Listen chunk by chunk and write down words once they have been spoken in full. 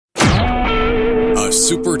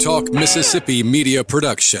SuperTalk Mississippi media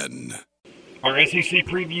production. Our SEC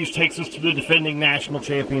previews takes us to the defending national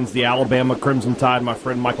champions, the Alabama Crimson Tide. My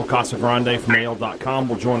friend Michael Casagrande from AL.com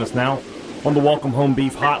will join us now on the Welcome Home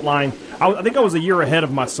Beef hotline. I think I was a year ahead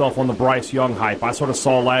of myself on the Bryce Young hype. I sort of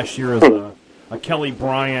saw last year as a Kelly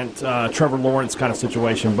Bryant, Trevor Lawrence kind of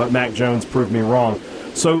situation, but Mac Jones proved me wrong.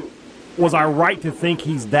 So was I right to think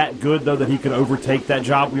he's that good, though, that he could overtake that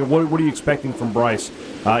job? What are you expecting from Bryce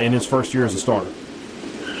in his first year as a starter?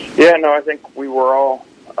 Yeah, no, I think we were all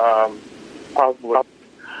positive.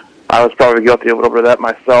 I was probably guilty a little bit of that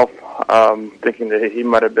myself, thinking that he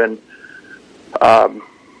might have been,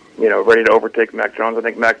 ready to overtake Mac Jones. I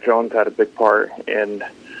think Mac Jones had a big part in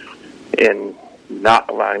not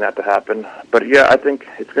allowing that to happen. But yeah, I think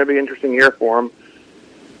it's going to be an interesting year for him.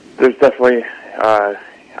 There's definitely,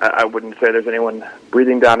 I wouldn't say there's anyone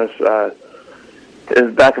breathing down his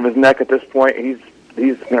back of his neck at this point. He's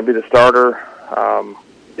going to be the starter.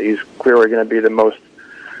 He's clearly going to be the most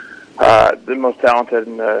talented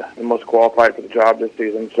and the most qualified for the job this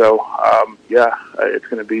season. So, it's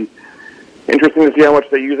going to be interesting to see how much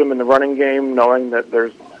they use him in the running game, knowing that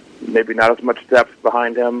there's maybe not as much depth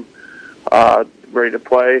behind him ready to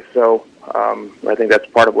play. So I think that's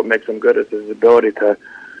part of what makes him good is his ability to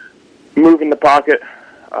move in the pocket,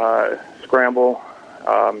 scramble.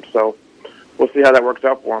 So we'll see how that works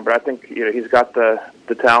out for him. But I think he's got the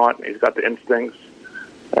talent, he's got the instincts,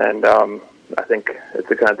 and I think it's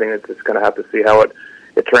the kind of thing that's just going to have to see how it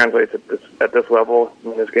translates at this level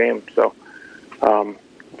in this game. So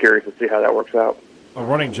curious to see how that works out. A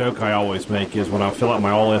running joke I always make is when I fill out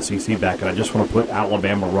my All-SEC back and I just want to put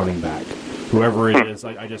Alabama running back. Whoever it is,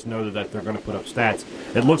 I just know that they're going to put up stats.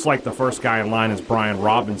 It looks like the first guy in line is Brian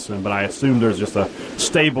Robinson, but I assume there's just a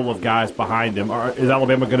stable of guys behind him. Is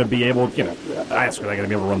Alabama going to be able, I ask, are they going to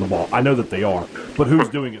be able to run the ball? I know that they are, but who's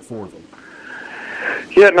doing it for them?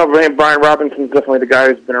 Yeah, no, Brian Robinson's definitely the guy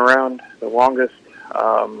who's been around the longest.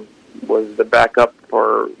 Was the backup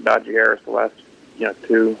for Najee Harris the last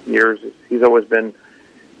 2 years. He's always been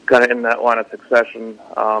kind of in that line of succession.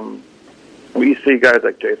 We see guys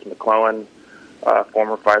like Jason McClellan,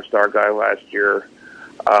 former five-star guy last year,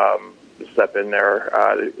 step in there.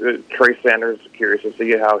 Trey Sanders, curious to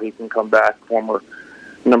see how he can come back. Former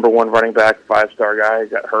number one running back, five-star guy,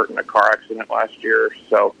 got hurt in a car accident last year.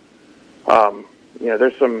 So,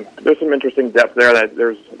 there's some interesting depth there.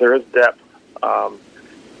 There is depth.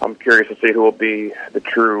 I'm curious to see who will be the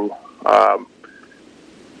true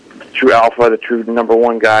alpha, the true number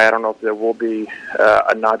one guy. I don't know if there will be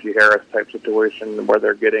a Najee Harris type situation where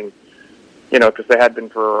they're getting, because they had been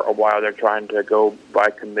for a while. They're trying to go by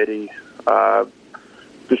committee,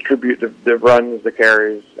 distribute the runs, the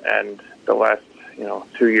carries, and the last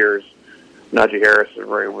 2 years, Najee Harris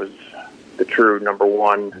really was the true number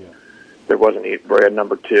one. Yeah. There wasn't really a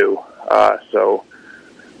number two, so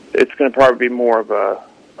it's going to probably be more of a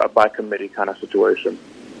by committee kind of situation.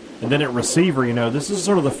 And then at receiver, this is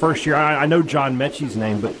sort of the first year. I know John Mechie's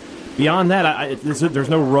name, but beyond that, there's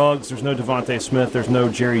no Ruggs, there's no Devontae Smith, there's no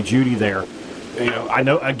Jerry Jeudy there. I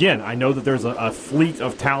know that there's a fleet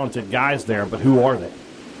of talented guys there, but who are they?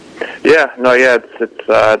 It's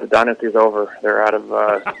the dynasty's over. They're out of.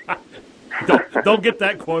 Don't get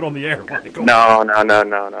that quote on the air, Michael. No.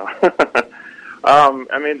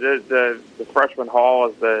 The freshman Hall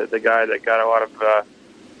is the guy that got a lot of.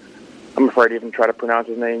 I'm afraid to even try to pronounce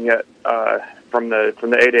his name yet. From the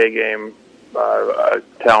 8A game,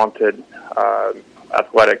 talented,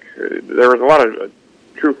 athletic. There was a lot of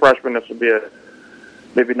true freshmen. This would be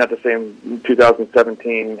maybe not the same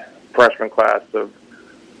 2017 freshman class of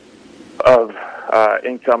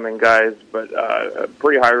incoming guys, but a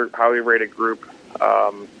pretty highly rated group.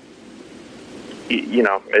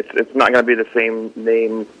 It's not going to be the same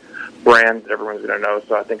name brand that everyone's going to know.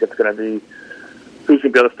 So I think it's going to be who's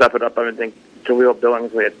going to be able to step it up. I think Jaleel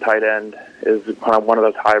Billingsley at tight end is kind of one of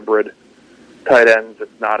those hybrid tight ends.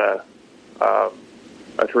 It's not a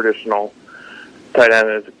traditional tight end.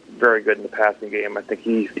 Is very good in the passing game. I think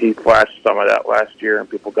he flashed some of that last year, and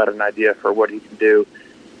people got an idea for what he can do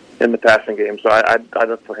in the passing game. So I'd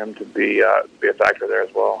look for him to be a factor there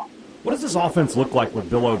as well. What does this offense look like with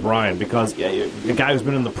Bill O'Brien? Because a guy who's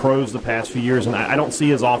been in the pros the past few years, and I don't see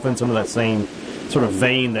his offense under that same sort of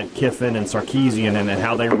vein that Kiffin and Sarkisian and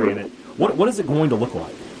how they ran it. What is it going to look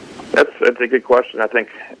like? That's a good question. I think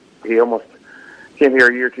he almost came here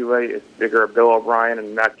a year too late. It's bigger. Bill O'Brien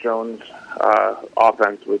and Mac Jones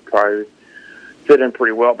offense would probably fit in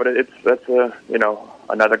pretty well. But that's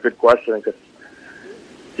another good question because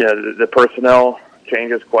the personnel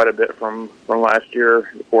changes quite a bit from last year.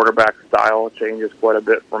 The quarterback style changes quite a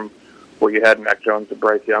bit from where you had Mac Jones and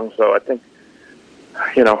Bryce Young. So I think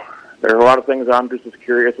you know, there are a lot of things I'm just as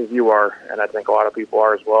curious as you are, and I think a lot of people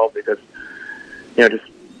are as well, because, you know,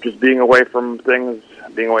 just being away from things,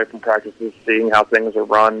 being away from practices, seeing how things are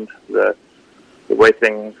run, the way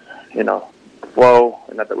things, you know, flow,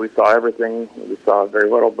 and not that we saw everything, we saw very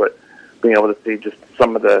little, but being able to see just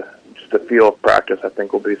some of the feel of practice, I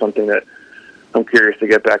think will be something that I'm curious to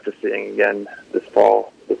get back to seeing again this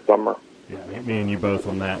fall, this summer. Yeah, me and you both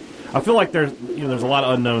on that. I feel like there's a lot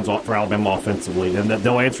of unknowns for Alabama offensively, and that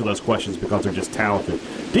they'll answer those questions because they're just talented.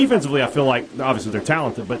 Defensively, I feel like obviously they're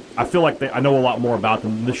talented, but I feel like I know a lot more about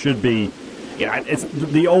them. This should be, it's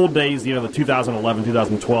the old days, the 2011,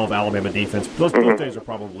 2012 Alabama defense. Those days are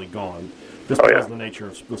probably gone, just because of the nature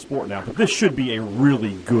of the sport now. But this should be a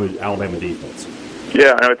really good Alabama defense.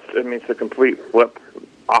 Yeah, it's a complete flip,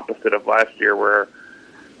 opposite of last year, where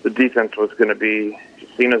the defense was going to be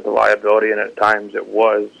seen as a liability, and at times it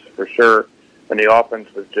was, for sure, and the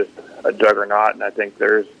offense was just a juggernaut. And I think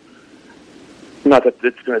there's, not that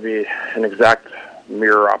it's going to be an exact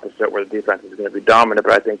mirror opposite where the defense is going to be dominant,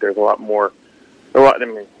 but I think there's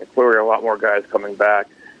clearly a lot more guys coming back,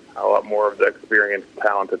 a lot more of the experienced,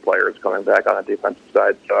 talented players coming back on the defensive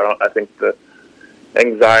side. So I think the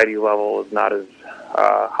anxiety level is not as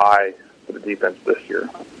high for the defense this year.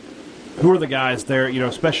 Who are the guys there,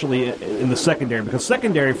 especially in the secondary? Because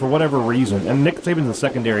secondary, for whatever reason, and Nick Saban's a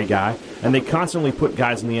secondary guy, and they constantly put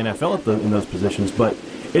guys in the NFL in those positions, but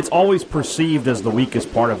it's always perceived as the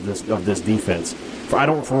weakest part of this defense.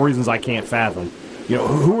 For reasons I can't fathom.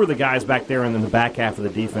 Who are the guys back there and in the back half of the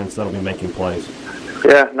defense that'll be making plays?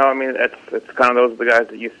 Yeah, no, it's kind of those are the guys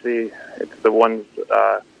that you see. It's the ones.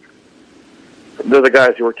 They're the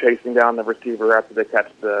guys who are chasing down the receiver after they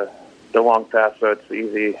catch the long pass, so it's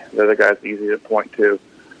easy. They're the guys easy to point to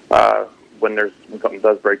when something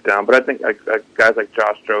does break down. But I think guys like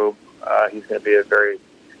Josh Jobe, he's going to be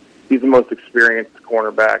he's the most experienced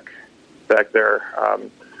cornerback back there.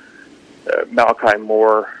 Malachi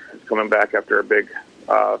Moore is coming back after a big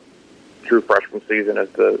true freshman season as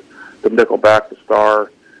the nickel back, the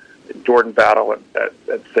star. Jordan Battle at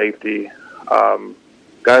safety.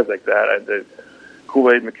 Guys like that.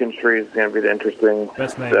 Kool-Aid McKinstry is going to be the interesting.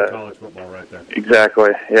 Best name in college football, right there.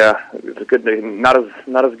 Exactly. Yeah, it's a good name. Not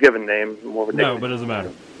as given name. More of a no, but it doesn't matter.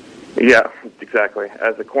 Yeah, exactly.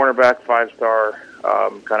 As a cornerback, 5-star,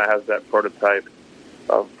 kind of has that prototype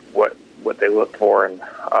of what they look for, and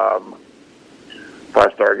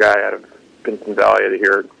 5-star guy out of Pinson Valley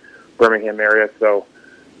here, Birmingham area. So,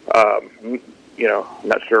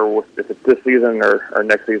 not sure if it's this season or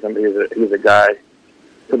next season, but he's a guy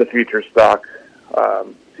for the future stock.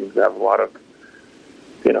 Seems to have a lot of,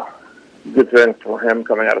 good things for him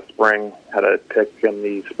coming out of spring. Had a pick in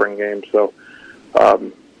the spring game. So, I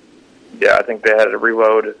think they had to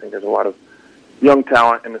reload. I think there's a lot of young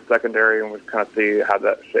talent in the secondary, and we'll kind of see how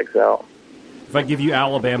that shakes out. If I give you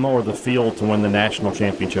Alabama or the field to win the national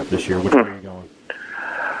championship this year, which way are you going?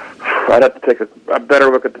 I'd have to take a better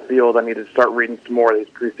look at the field. I need to start reading some more of these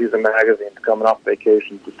preseason magazines coming off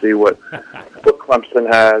vacation to see what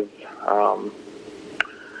Clemson has.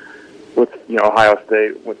 With Ohio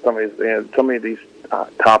State, with some of these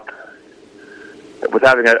top, with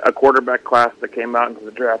having a quarterback class that came out into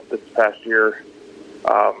the draft this past year,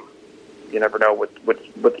 you never know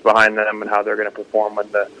what's behind them and how they're going to perform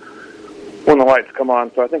when the lights come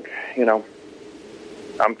on. So I think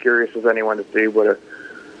I'm curious as anyone to see what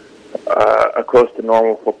a close to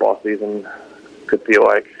normal football season could feel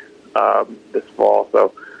like this fall.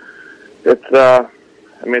 So it's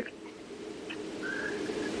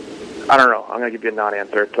I don't know. I'm going to give you a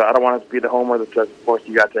non-answer. So I don't want to be the homer that says, of course,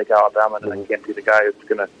 you got to take Alabama, and I can't be the guy who's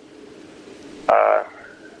going to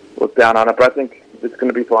look down on it. But I think it's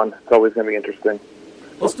going to be fun. It's always going to be interesting.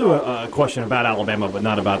 Let's do a question about Alabama, but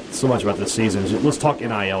not so much about this season. Let's talk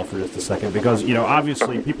NIL for just a second, because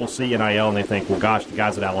obviously people see NIL and they think, well, gosh, the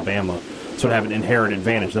guys at Alabama sort of have an inherent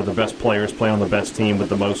advantage. They're the best players, play on the best team with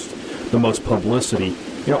the most publicity.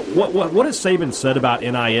 What has Saban said about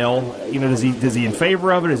NIL? Is he in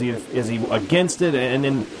favor of it? Is he against it? And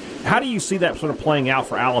then how do you see that sort of playing out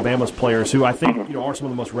for Alabama's players, who I think are some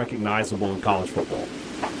of the most recognizable in college football?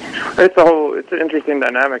 It's an interesting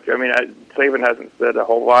dynamic. Saban hasn't said a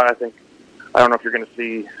whole lot. I don't know if you're going to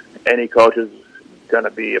see any coaches going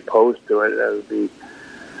to be opposed to it. It would be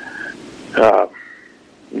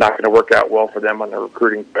not going to work out well for them on the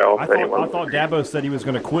recruiting trail. I thought Dabo said he was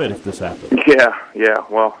going to quit if this happened. Yeah.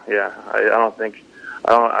 Well, yeah. I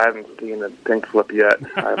haven't seen the pink slip yet.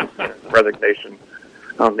 I haven't seen resignation.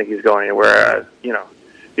 I don't think he's going anywhere.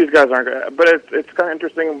 These guys aren't going. But it's kind of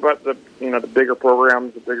interesting about the bigger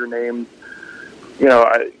programs, the bigger names.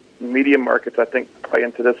 media markets, I think, play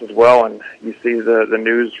into this as well. And you see the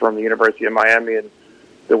news from the University of Miami and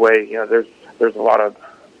the way, there's a lot of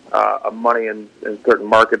money in certain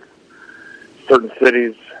markets, certain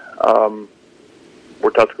cities,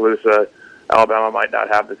 where Tuscaloosa, Alabama might not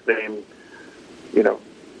have the same,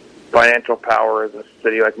 financial power as a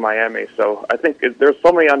city like Miami. So I think there's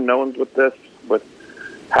so many unknowns with this, with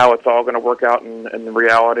how it's all going to work out in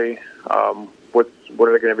reality. What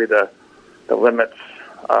are going to be the limits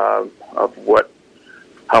of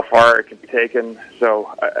how far it can be taken?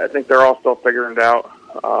 So I think they're all still figuring it out.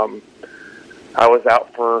 I was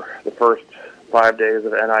out for the first 5 days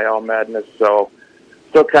of NIL madness, so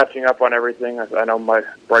still catching up on everything. I know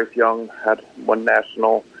Bryce Young had one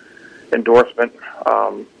national endorsement,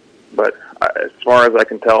 but as far as I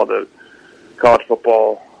can tell, the college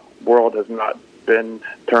football world has not been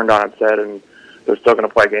turned on its head, and they're still going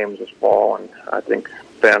to play games this fall, and I think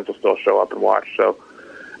fans will still show up and watch. So,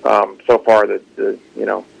 so far, the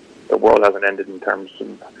world hasn't ended in terms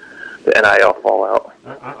of the NIL fallout.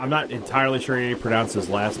 I'm not entirely sure how you pronounce his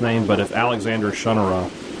last name, but if Alexander Shunara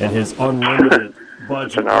and his unlimited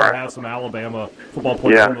budget will have some Alabama football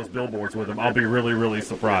players on those billboards with him, I'll be really, really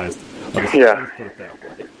surprised. Let's put it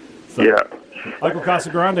that way. So, Michael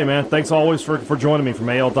Casagrande, man, thanks always for joining me from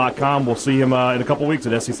AL.com. We'll see him in a couple weeks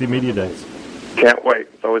at SEC Media Days. Can't wait.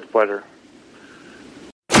 It's always a pleasure.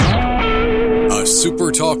 A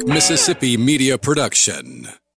SuperTalk Mississippi media production.